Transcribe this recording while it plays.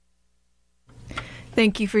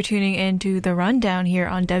Thank you for tuning in to The Rundown here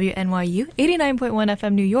on WNYU 89.1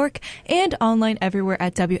 FM New York and online everywhere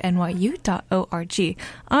at WNYU.org.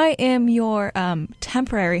 I am your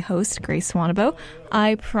temporary host, Grace Wanabo.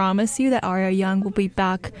 I promise you that Aria Young will be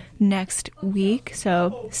back next week,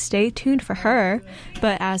 so stay tuned for her.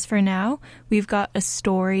 But as for now, we've got a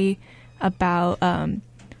story about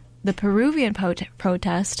the Peruvian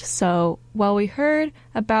protest. So while we heard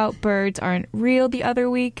about birds aren't real the other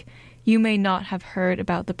week, you may not have heard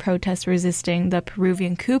about the protests resisting the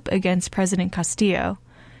Peruvian coup against President Castillo.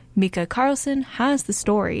 Mika Carlson has the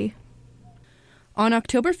story. On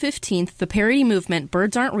October 15th, the parody movement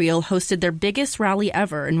Birds Aren't Real hosted their biggest rally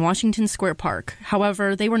ever in Washington Square Park.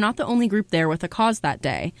 However, they were not the only group there with a cause that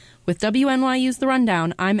day. With WNYU's The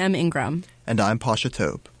Rundown, I'm Ingram. And I'm Pasha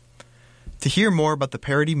Taub. To hear more about the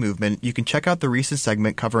parody movement, you can check out the recent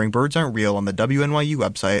segment covering Birds Aren't Real on the WNYU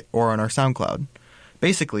website or on our SoundCloud.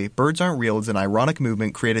 Basically, Birds Aren't Real is an ironic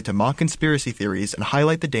movement created to mock conspiracy theories and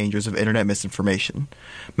highlight the dangers of internet misinformation.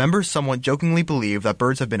 Members somewhat jokingly believe that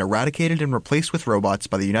birds have been eradicated and replaced with robots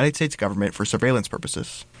by the United States government for surveillance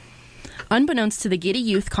purposes. Unbeknownst to the giddy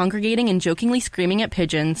youth congregating and jokingly screaming at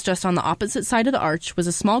pigeons, just on the opposite side of the arch was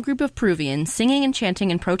a small group of Peruvians singing and chanting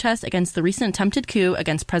in protest against the recent attempted coup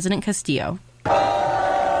against President Castillo.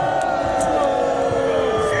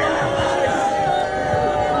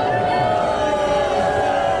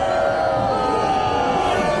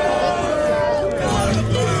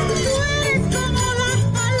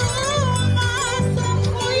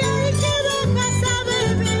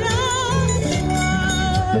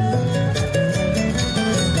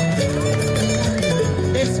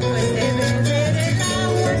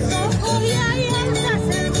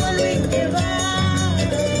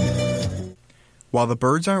 While the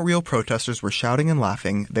Birds Aren't Real protesters were shouting and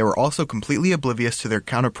laughing, they were also completely oblivious to their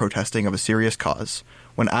counter-protesting of a serious cause.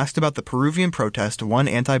 When asked about the Peruvian protest, one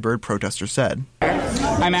anti-bird protester said,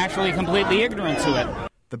 "I'm actually completely ignorant to it."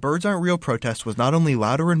 The Birds Aren't Real protest was not only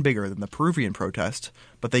louder and bigger than the Peruvian protest,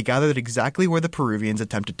 but they gathered exactly where the Peruvians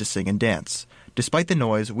attempted to sing and dance. Despite the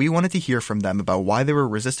noise, we wanted to hear from them about why they were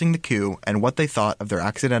resisting the coup and what they thought of their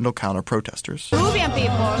accidental counter-protesters. Peruvian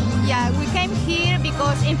people, we came here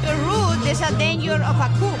because in Peru there's a danger of a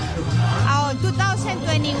coup. In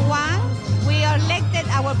 2021, we elected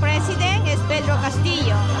our president is Pedro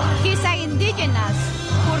Castillo. He's an indigenous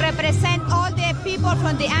who represents all the people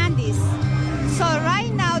from the Andes. So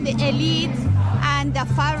right now the elite and the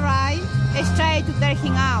far right is trying to tear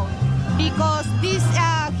him out because this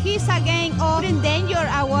he's again or endanger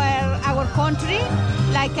our country.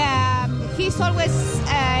 Like he's always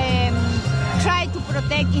tried to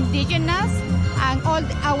protect indigenous and all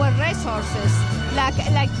our resources. Like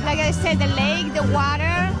I said, the lake, the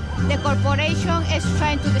water, the corporation is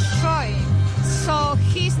trying to destroy. So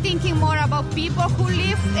he's thinking more about people who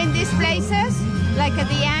live in these places, like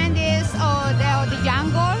the Andes or the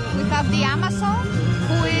jungle. We have the Amazon,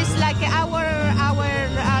 who is like our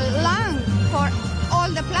land for all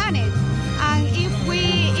the planet. And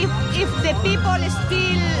if the people is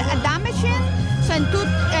still damaging, so in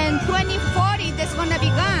 2040 that's gonna be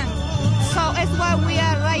gone. So it's why we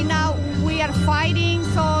are right now. We are fighting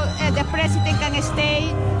so the president can stay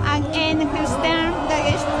and end his term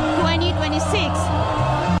that is 2026.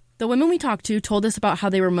 The women we talked to told us about how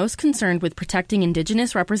they were most concerned with protecting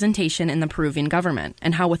indigenous representation in the Peruvian government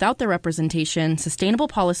and how without their representation, sustainable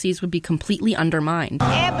policies would be completely undermined.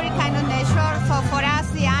 Every kind of nature, so for us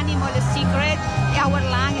the animal is secret, our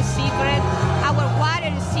land is secret, our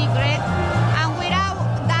water is secret, and without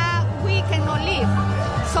that we cannot live.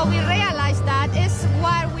 So we realize that is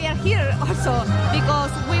why we are here also,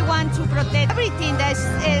 because we want to protect everything that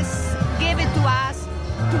is given to us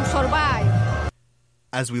to survive.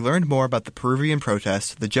 As we learned more about the Peruvian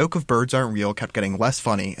protests, the joke of Birds Aren't Real kept getting less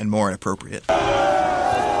funny and more inappropriate.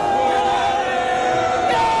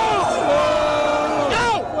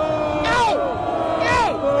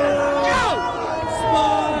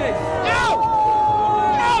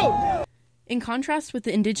 In contrast with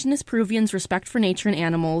the indigenous Peruvians' respect for nature and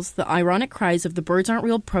animals, the ironic cries of the Birds Aren't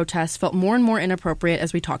Real protests felt more and more inappropriate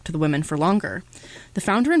as we talked to the women for longer. The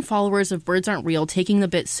founder and followers of Birds Aren't Real taking the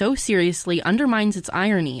bit so seriously undermines its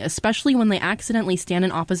irony, especially when they accidentally stand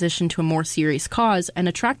in opposition to a more serious cause and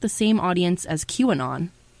attract the same audience as QAnon.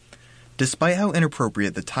 Despite how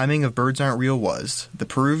inappropriate the timing of Birds Aren't Real was, the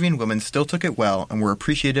Peruvian women still took it well and were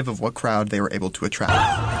appreciative of what crowd they were able to attract.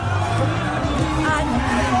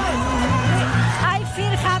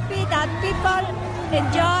 People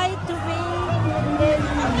enjoy to be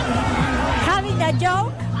having a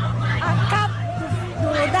joke and come to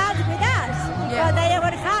dance with us because they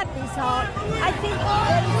were happy. So I think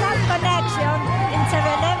there is some connection in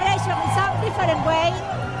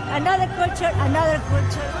another culture.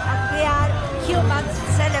 We are humans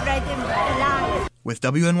celebrating life. With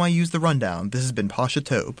WNYU's The Rundown, this has been Pasha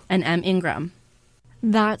Taub. And M. Ingram.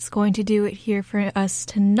 That's going to do it here for us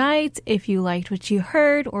tonight. If you liked what you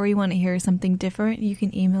heard or you want to hear something different, you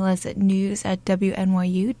can email us at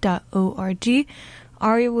news@wnyu.org.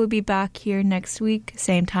 Aria will be back here next week,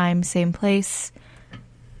 same time, same place.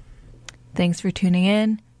 Thanks for tuning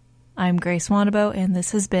in. I'm Grace Wanabo, and this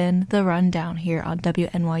has been The Rundown here on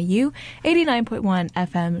WNYU 89.1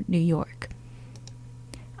 FM New York.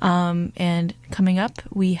 And coming up,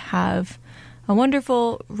 we have a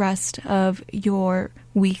wonderful rest of your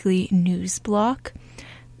weekly news block.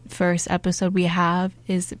 First episode we have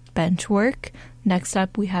is Benchwork. Next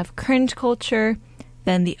up, we have Cringe Culture,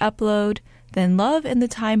 then The Upload, then Love in the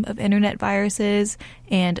Time of Internet Viruses,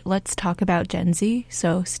 and let's talk about Gen Z,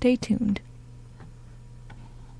 so stay tuned.